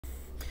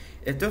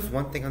If there's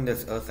one thing on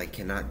this earth I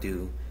cannot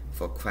do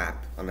for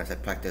crap, unless I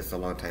practice a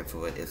long time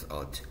for it, is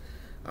art.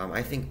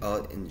 I think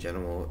art in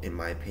general, in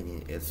my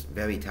opinion, is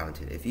very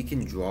talented. If you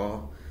can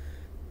draw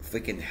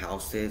freaking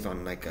houses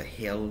on like a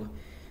hill,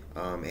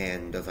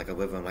 and there's like a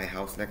river and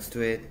lighthouse next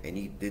to it, and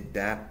you did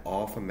that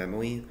all from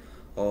memory,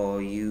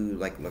 or you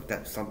like looked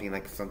at something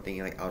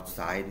like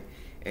outside,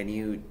 and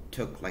you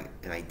took like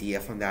an idea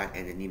from that,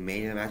 and then you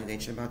made an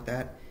imagination about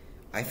that.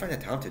 I find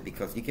it talented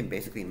because you can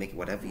basically make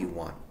whatever you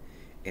want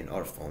in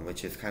art form,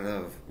 which is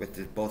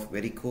both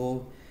really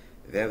cool,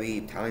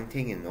 very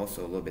talenting, and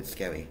also a little bit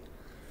scary.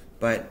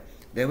 But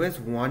there is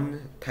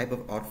one type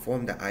of art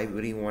form that I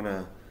really want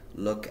to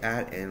look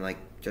at and like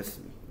just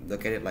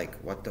look at it like,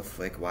 what the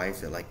frick, why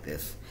is it like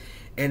this?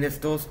 And it's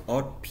those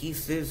art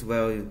pieces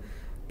where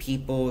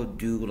people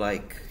do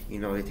like,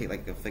 they take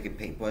like a freaking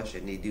paintbrush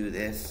and they do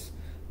this,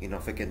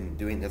 freaking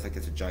doing this like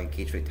it's a Johnny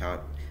Cage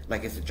brutality,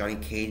 like it's a Johnny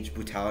Cage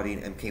brutality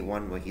in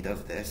MK1 where he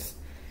does this,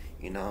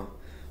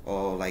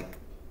 or like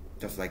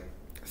just like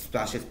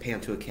splashes paint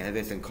onto a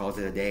canvas and calls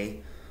it a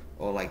day,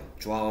 or like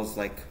draws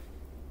like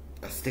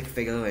a stick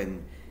figure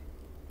and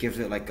gives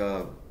it like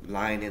a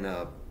line in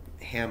a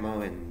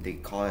hammer and they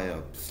call it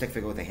a stick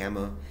figure with a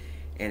hammer,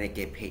 and it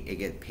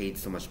get paid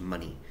so much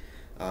money.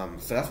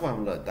 So that's what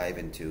I'm gonna dive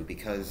into,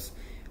 because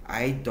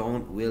I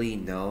don't really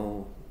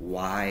know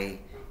why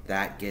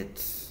that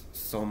gets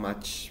so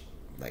much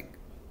like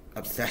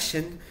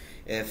obsession.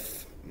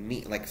 If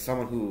me, like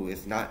someone who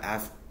is not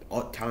as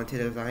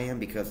talented as I am,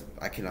 because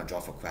I cannot draw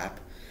for crap,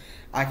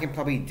 I can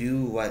probably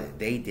do what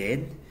they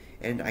did,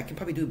 and I can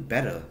probably do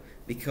better,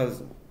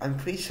 because I'm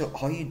pretty sure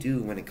all you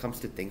do when it comes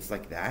to things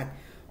like that,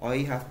 all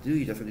you have to do,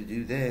 you just have to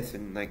do this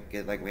and like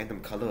get like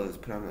random colors,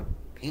 put on a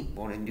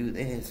paintboard and do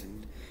this,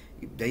 and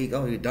there you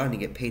go, you're done. You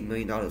get paid $1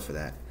 million for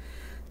that.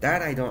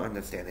 That I don't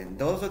understand, and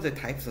those are the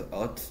types of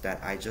arts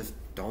that I just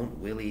don't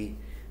really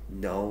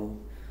know,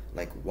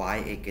 like why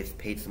it gets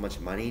paid so much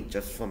money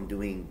just from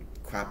doing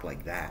crap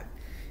like that.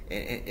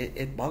 And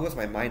it boggles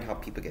my mind how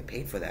people get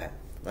paid for that.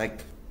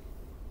 Like,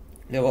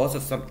 there were also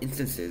some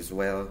instances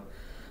where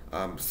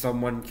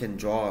someone can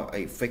draw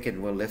a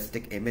freaking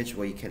realistic image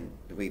where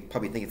we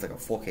probably think it's like a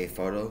 4K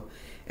photo,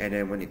 and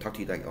then when they talk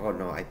to you, like, oh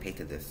no, I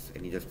painted this,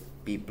 and you just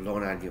be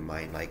blown out of your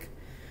mind, like,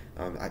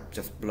 I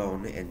just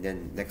blown, and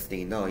then next thing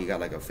you know, you got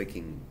like a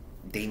freaking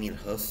Damien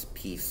Hirst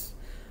piece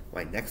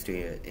right next to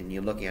you, and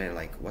you're looking at it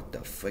like, what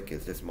the frick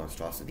is this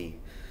monstrosity?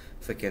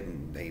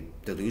 Freaking a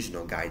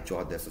delusional guy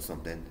draw this or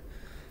something.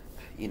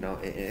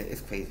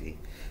 It's crazy.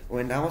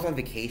 When I was on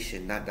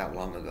vacation not that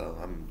long ago,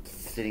 I'm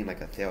sitting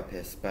like a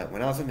therapist, but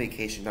when I was on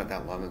vacation not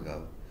that long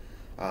ago,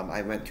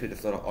 I went to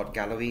this little art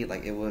gallery.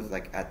 Like it was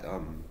at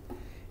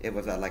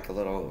like a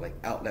little like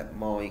outlet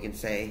mall, you can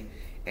say,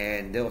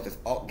 and there was this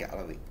art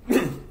gallery,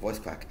 voice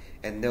crack,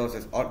 and there was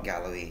this art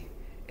gallery,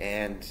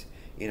 and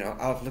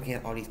I was looking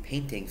at all these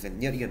paintings, and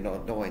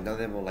no way, none of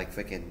them were like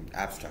freaking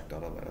abstract or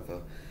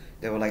whatever.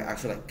 They were like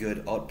actually like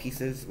good art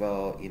pieces.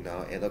 Well,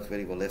 it looks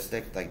really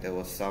realistic. Like there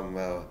was some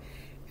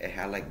it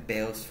had like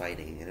bears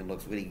fighting, and it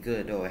looks really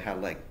good. Or it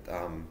had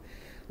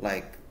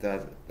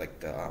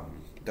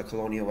the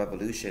colonial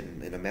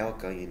revolution in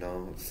America,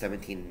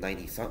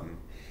 1790 something,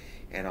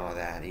 and all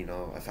that.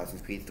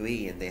 Assassin's Creed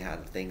 3, and they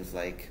had things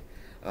like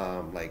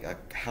a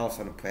House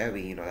on the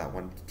Prairie, that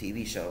one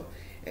TV show,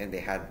 and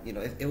they had,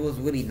 it was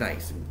really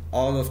nice. And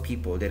all those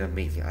people did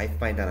amazing. I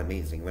find that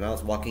amazing. When I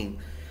was walking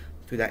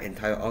through that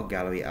entire art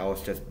gallery, I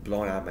was just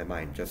blown out of my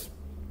mind, just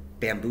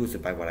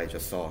bamboozled by what I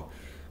just saw.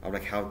 I'm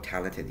like, how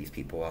talented these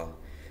people are.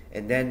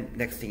 And then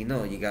next thing you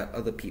know, you got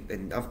other people,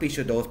 and I'm pretty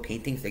sure those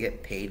paintings, they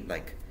get paid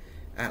like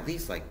at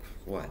least like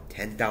what,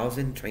 $10,000,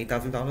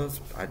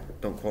 $20,000. I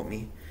don't quote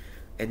me.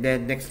 And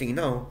then next thing you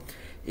know,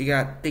 you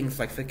got things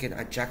like freaking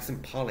a Jackson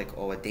Pollock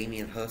or a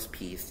Damien Hirst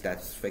piece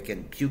that's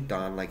freaking puked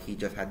on, like he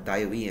just had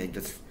diarrhea and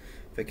just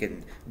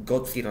freaking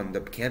goat seed on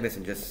the canvas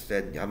and just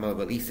said, I'm gonna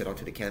release it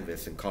onto the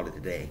canvas and call it a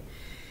day.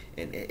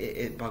 And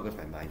it boggles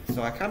my mind.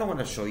 So I kind of want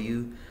to show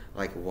you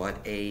like what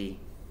a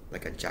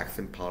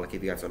Jackson Pollock,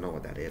 if you guys don't know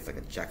what that is, like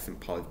a Jackson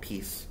Pollock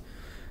piece.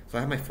 So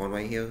I have my phone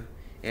right here,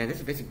 and this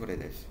is basically what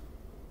it is.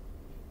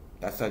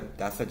 That's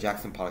a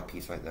Jackson Pollock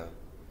piece right there.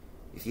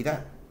 You see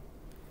that?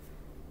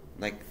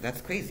 Like,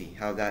 that's crazy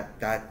how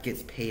that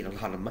gets paid a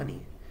lot of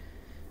money.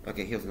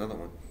 Okay, here's another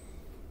one.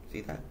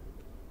 See that?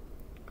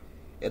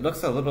 It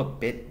looks a little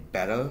bit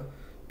better,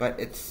 but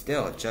it's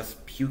still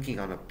just puking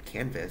on a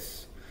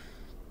canvas.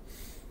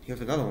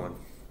 Here's another one.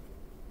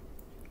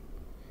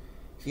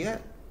 See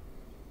that?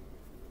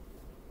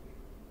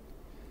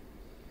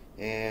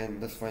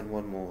 And let's find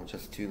one more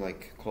just to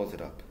like close it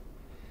up.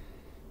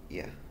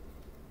 Yeah.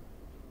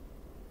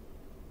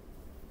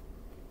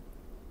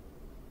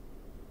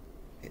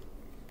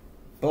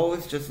 Bo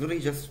is just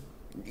literally just,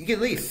 you can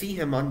really see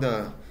him on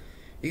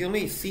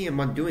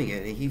doing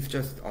it, and he's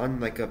just on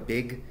like a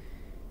big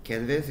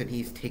canvas, and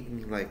he's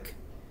taking like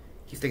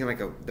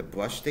the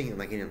brush thing and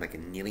like in like a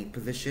kneeling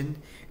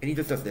position, and he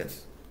just does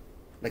this,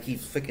 like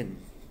he's freaking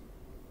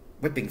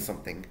whipping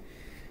something,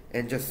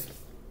 and just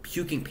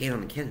puking paint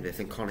on the canvas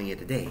and calling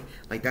it a day.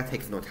 Like, that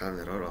takes no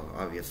talent at all,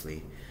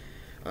 obviously.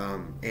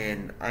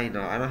 And I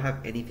know I don't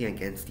have anything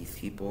against these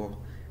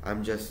people.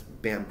 I'm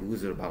just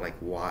bamboozled about like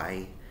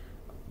why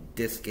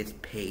this gets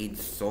paid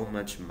so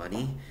much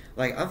money.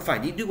 Like, I'm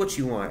fine. You do what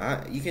you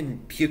want. You can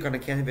puke on a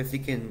canvas. You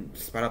can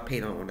spat out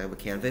paint on whatever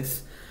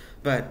canvas.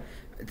 But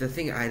the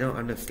thing I don't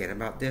understand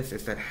about this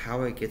is that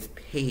how it gets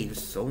paid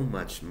so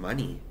much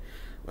money,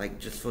 like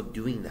just for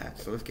doing that.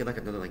 So let's get like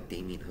another like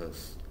Damien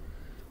Hirst.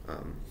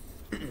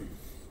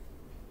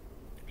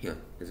 Here,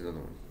 here's another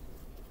one.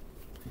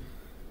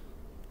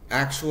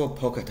 Actual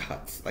polka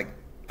dots, like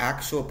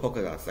actual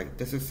polka dots. Like,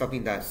 this is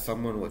something that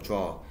someone would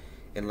draw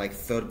in like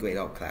 3rd grade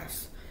art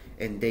class,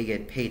 and they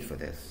get paid for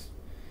this.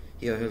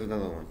 Here's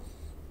another one.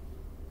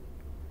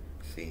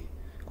 See?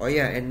 Oh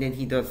yeah, and then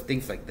he does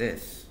things like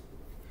this.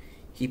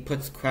 He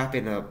puts crap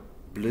in a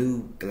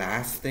blue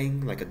glass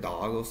thing, like a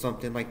dog or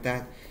something like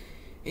that,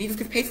 and he just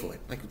gets paid for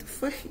it. Like, what the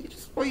fuck?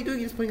 What are you doing?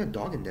 You're just putting a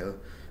dog in there.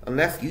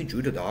 Unless you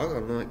drew the dog,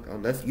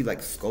 unless you like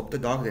sculpt the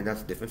dog, then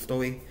that's a different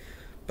story.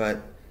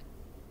 But,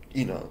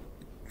 you know,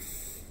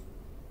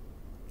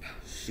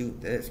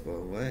 shoot this,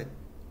 bro. What?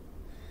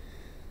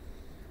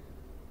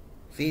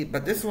 See,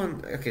 but this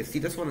one, okay, see,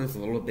 this one is a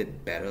little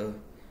bit better.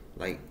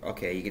 Like,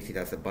 okay, you can see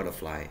that's a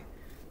butterfly,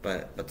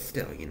 but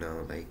still, you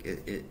know, like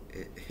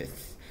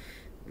it's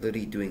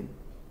literally doing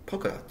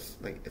polka dots.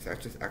 Like, it's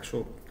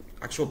actual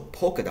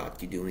polka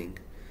dots you're doing.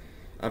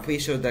 I'm pretty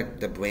sure that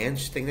the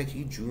branch thing that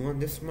you drew on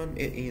this one,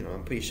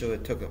 I'm pretty sure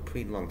it took a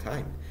pretty long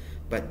time.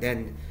 But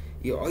then,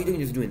 all you're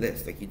doing is doing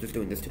this. Like, you're just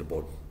doing this to the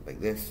board, like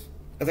this.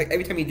 It's like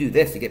every time you do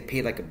this, you get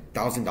paid like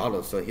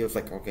 $1,000. So he was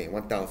like, okay,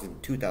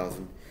 1,000,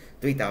 2,000,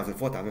 3,000,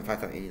 4,000,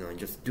 5,000, and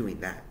just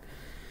doing that.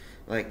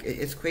 Like,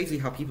 it's crazy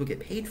how people get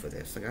paid for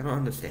this. Like, I don't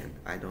understand.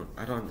 I don't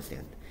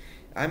understand.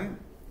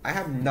 I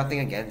have nothing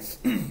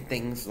against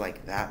things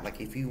like that. Like,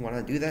 if you want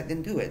to do that,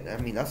 then do it.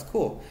 I mean, that's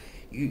cool.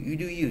 You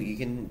do you. You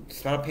can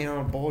spot a paint on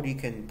a board. You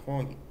can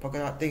polka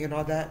dot thing and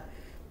all that.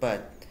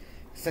 But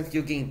since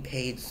you're getting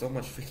paid so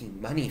much freaking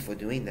money for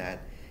doing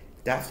that,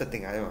 that's the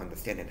thing I don't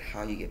understand, and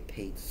how you get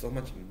paid so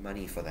much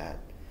money for that.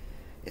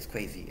 It's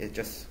crazy. It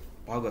just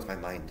boggles my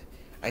mind.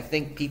 I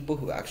think people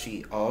who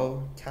actually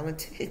are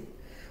talented,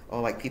 or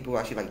like people who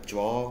actually like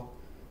draw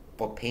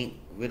or paint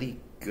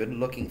really good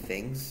looking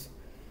things,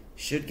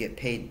 should get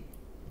paid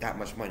that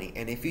much money.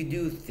 And if you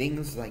do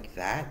things like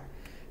that,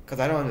 because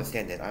I don't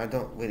understand it, I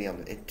don't really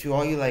understand. To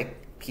all you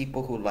like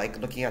people who like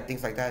looking at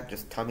things like that,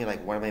 just tell me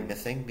like what am I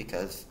missing,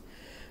 because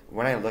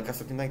when I look at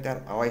something like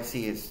that, all I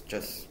see is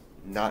just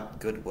not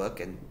good work,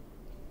 and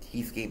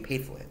he's getting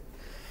paid for it.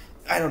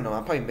 I don't know,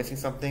 I'm probably missing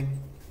something,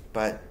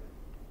 but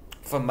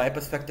from my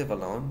perspective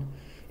alone,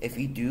 if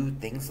you do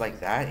things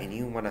like that and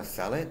you want to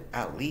sell it,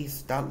 at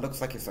least that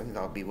looks like it's something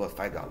that would be worth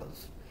 $5.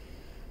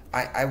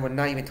 I would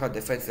not even tell the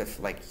difference if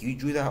like you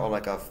drew that, or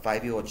like a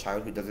 5-year-old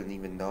child who doesn't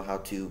even know how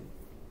to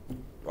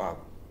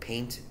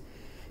paint.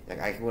 Like,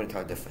 I wouldn't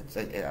tell the difference.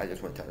 I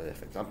just wouldn't tell the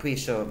difference. I'm pretty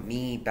sure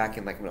me back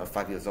in like when I was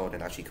 5 years old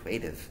and actually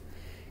creative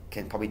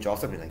can probably draw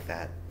something like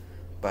that.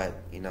 But,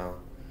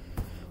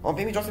 or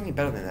maybe draw something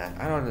better than that.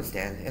 I don't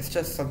understand. It's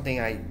just something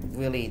I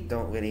really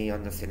don't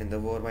understand in the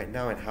world right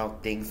now, and how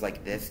things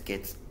like this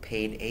gets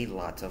paid a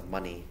lot of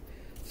money.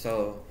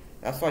 So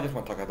that's what I just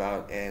want to talk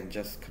about, and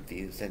just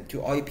confused. And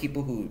to all you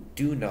people who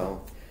do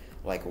know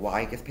like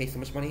why it gets paid so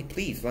much money,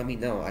 please let me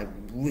know.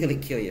 I'm really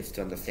curious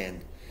to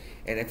understand.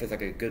 And if it's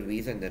like a good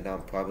reason, then I'll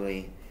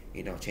probably,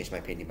 change my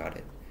opinion about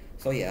it.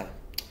 So yeah,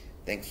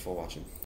 thanks for watching.